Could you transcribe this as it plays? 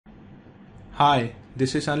Hi,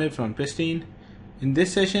 this is Anil from Pristine. In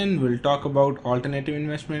this session, we'll talk about alternative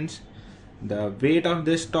investments. The weight of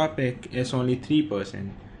this topic is only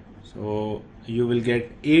 3%. So you will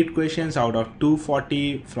get 8 questions out of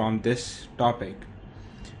 240 from this topic.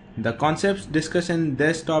 The concepts discussed in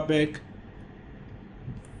this topic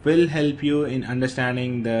will help you in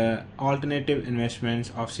understanding the alternative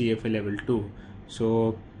investments of CFA level 2.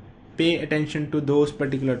 So pay attention to those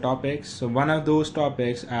particular topics. So one of those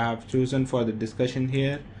topics I have chosen for the discussion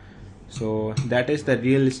here, so that is the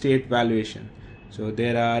real estate valuation. So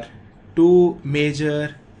there are two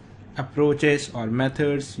major approaches or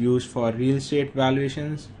methods used for real estate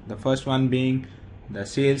valuations. The first one being the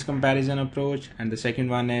sales comparison approach, and the second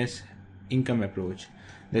one is income approach.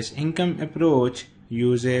 This income approach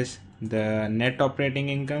uses the net operating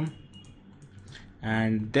income,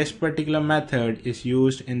 and this particular method is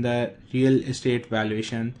used in the real estate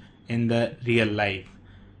valuation in the real life.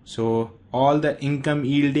 So all the income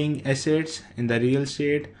yielding assets in the real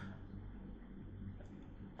estate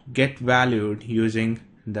get valued using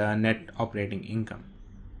the net operating income.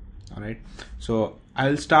 Alright, so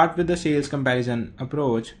I'll start with the sales comparison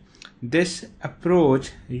approach. This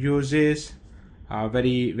approach uses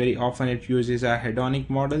very often it uses a hedonic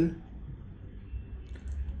model.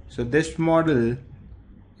 So this model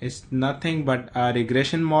is nothing but a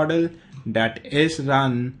regression model that is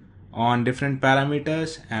run on different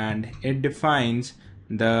parameters, and it defines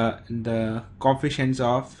the coefficients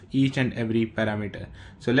of each and every parameter.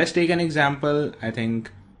 So let's take an example. I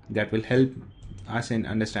think that will help us in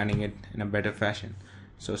understanding it in a better fashion.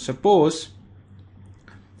 So suppose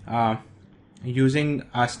using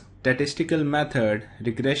a statistical method,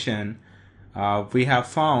 regression, we have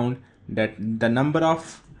found that the number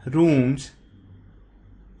of rooms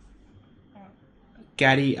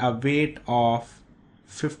carry a weight of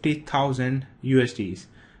 50,000 USDs.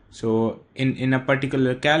 So in a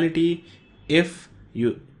particular locality, if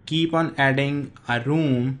you keep on adding a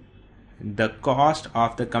room, the cost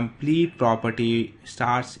of the complete property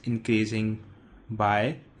starts increasing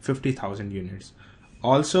by 50,000 units.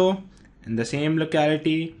 Also, in the same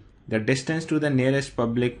locality, the distance to the nearest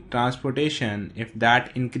public transportation, if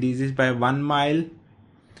that increases by 1 mile,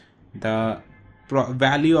 the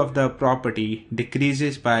value of the property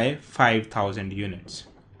decreases by 5,000 units.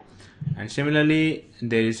 And similarly,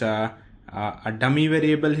 there is a dummy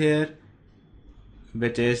variable here,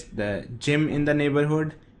 which is the gym in the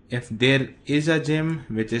neighborhood. If there is a gym,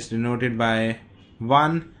 which is denoted by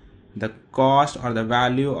 1, the cost or the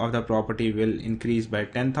value of the property will increase by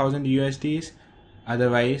 10,000 USDs.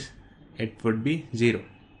 Otherwise, it would be 0.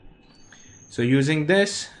 So using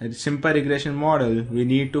this simple regression model, we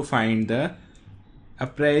need to find the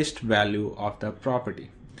appraised value of the property.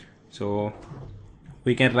 So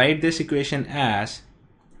we can write this equation as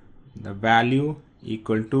the value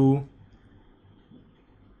equal to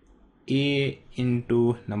A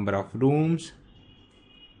into number of rooms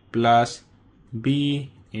plus B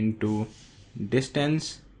into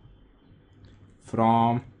distance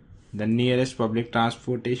from the nearest public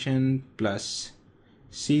transportation plus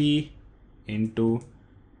C into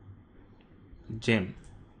gym.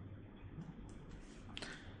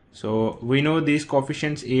 So we know these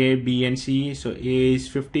coefficients A, B and C. So A is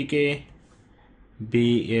 50k,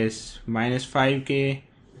 B is minus 5k,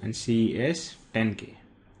 and C is 10k.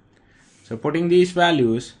 So putting these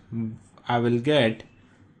values, I will get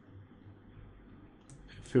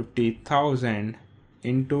 50,000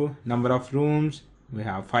 into number of rooms. We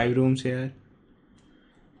have 5 rooms here,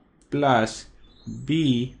 plus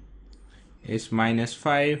B is minus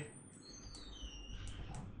 5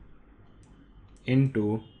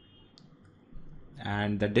 into,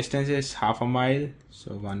 and the distance is half a mile,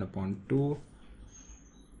 so 1/2,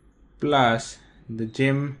 plus the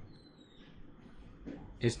gym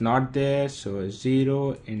is not there, so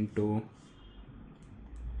 0 into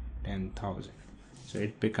 10,000. So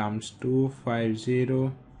it becomes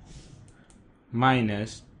 250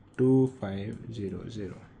 minus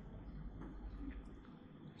 2500.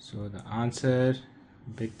 So the answer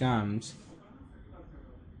becomes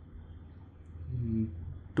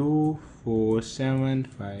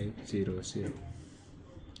 247,500.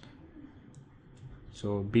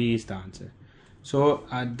 So B is the answer. So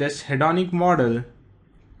this hedonic model,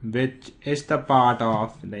 which is the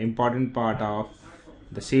important part of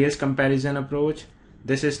the sales comparison approach,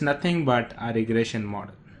 this is nothing but a regression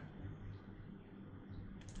model.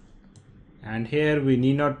 And here we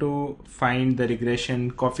need not to find the regression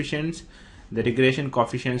coefficients. The regression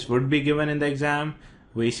coefficients would be given in the exam.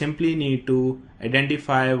 We simply need to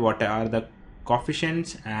identify what are the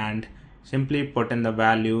coefficients and simply put in the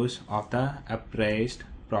values of the appraised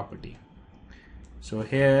property. So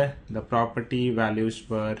here the property values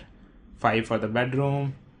were 5 for the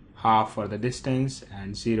bedroom, half for the distance,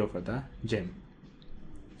 and 0 for the gym.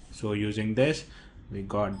 So using this, we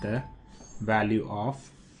got the value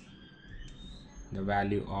of the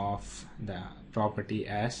property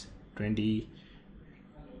as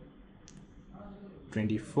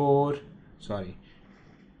 24, sorry,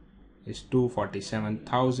 is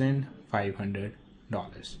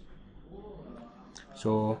 $247,500.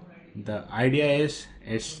 So the idea is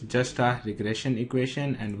it's just a regression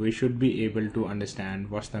equation, and we should be able to understand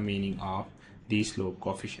what's the meaning of these slope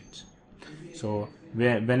coefficients. So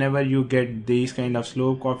whenever you get these kind of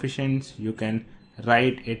slope coefficients, you can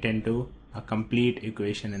write it into a complete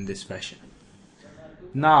equation in this fashion.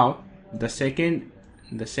 Now the second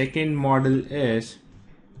model is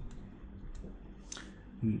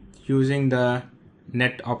using the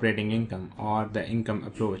net operating income or the income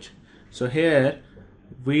approach. So here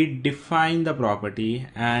we define the property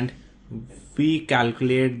and we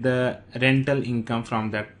calculate the rental income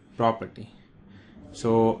from that property.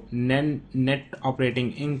 So net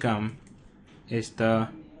operating income is the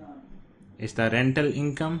rental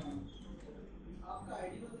income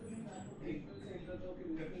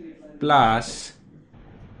minus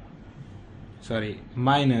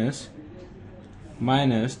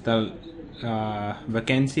the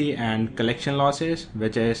vacancy and collection losses,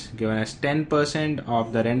 which is given as 10%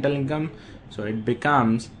 of the rental income. So it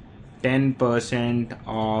becomes 10%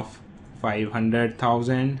 of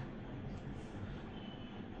 500,000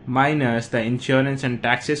 minus the insurance and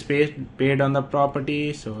taxes paid on the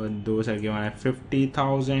property. So those are given at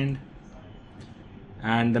 50,000,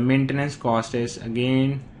 and the maintenance cost is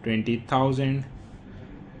again 20,000.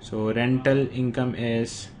 So rental income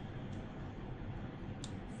is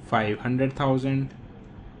 500,000,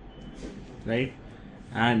 right?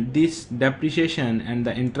 And this depreciation and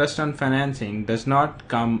the interest on financing does not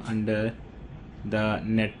come under the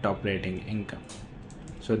net operating income.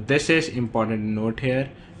 So this is important to note here.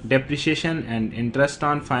 Depreciation and interest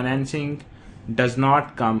on financing does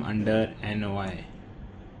not come under NOI.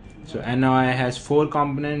 So NOI has 4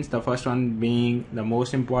 components, the first one being the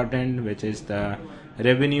most important, which is the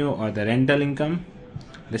revenue or the rental income.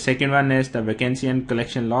 The second one is the vacancy and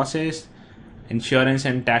collection losses. Insurance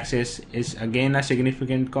and taxes is again a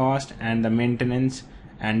significant cost, and the maintenance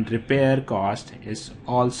and repair cost is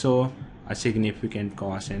also a significant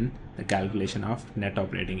cost in the calculation of net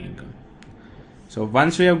operating income. So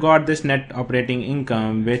once we have got this net operating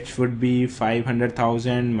income, which would be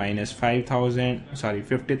 500,000 minus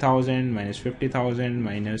 50,000 minus 50,000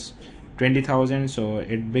 minus 20,000, so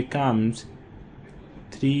it becomes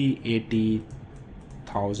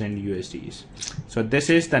 380,000 USDs. So this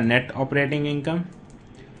is the net operating income.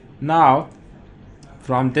 Now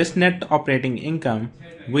from this net operating income,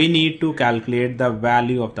 we need to calculate the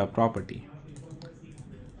value of the property.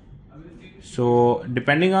 So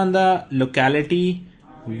depending on the locality,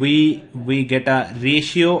 we get a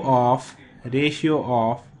ratio of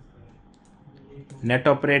net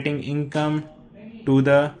operating income to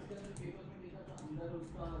the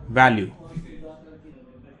value.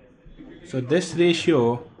 So this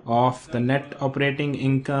ratio of the net operating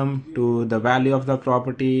income to the value of the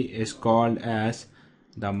property is called as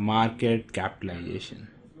the market capitalization.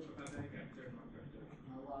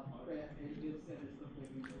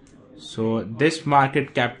 So this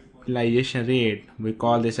market capitalization rate, we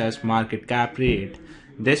call this as market cap rate.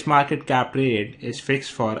 This market cap rate is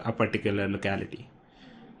fixed for a particular locality.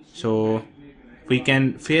 So we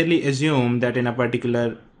can fairly assume that in a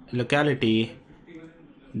particular locality,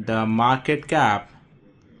 the market cap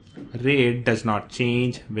rate does not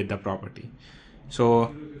change with the property.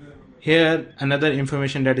 So here another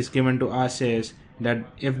information that is given to us is that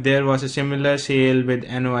if there was a similar sale with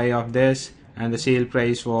NOI of this and the sale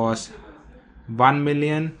price was 1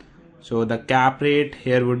 million, so the cap rate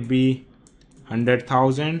here would be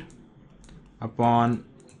 100,000 upon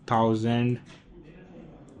 1,000,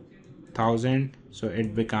 so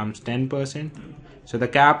it becomes 10%. So the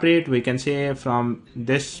cap rate, we can say from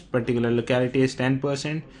this particular locality, is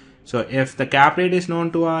 10%. So if the cap rate is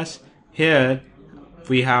known to us, here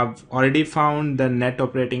we have already found the net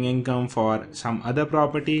operating income for some other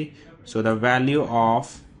property. So the value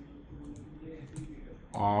of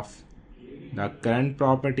the current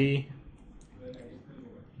property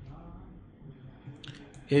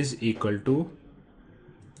is equal to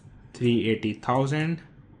 380,000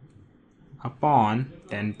 upon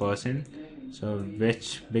 10%, so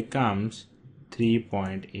which becomes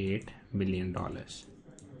 $3.8 million.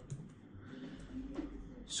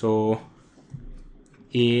 So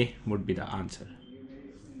A would be the answer.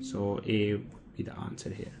 So A would be the answer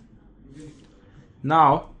here.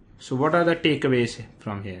 Now, so what are the takeaways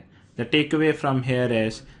from here? The takeaway from here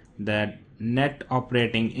is that net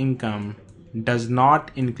operating income does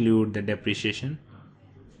not include the depreciation.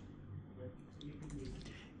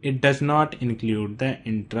 It does not include the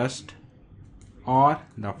interest or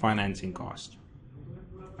the financing cost.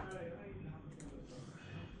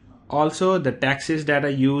 Also, the taxes that are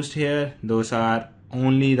used here, those are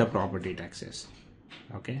only the property taxes.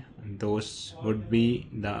 Okay, and those would be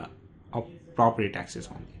the property taxes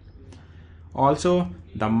only. Also,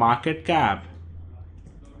 the market cap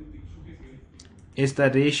is the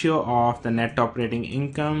ratio of the net operating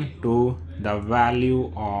income to the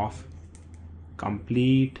value of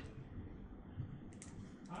complete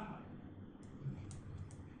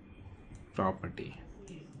property.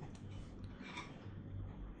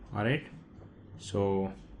 All right,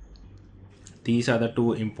 so these are the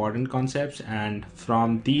two important concepts, and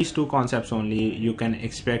from these two concepts only you can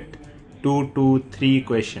expect 2 to 3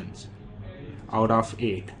 questions out of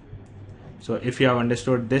 8. So if you have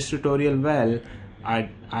understood this tutorial well, I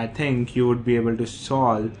think you would be able to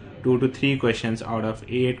solve 2 to 3 questions out of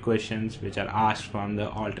 8 questions which are asked from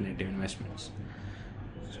the alternative investments.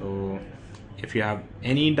 So if you have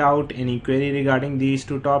any doubt, any query regarding these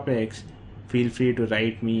two topics, feel free to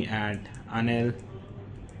write me at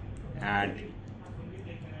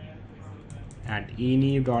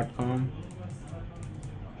anil@eneve.com.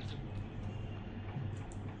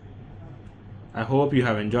 I hope you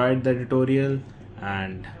have enjoyed the tutorial,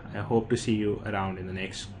 and I hope to see you around in the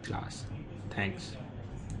next class. Thanks.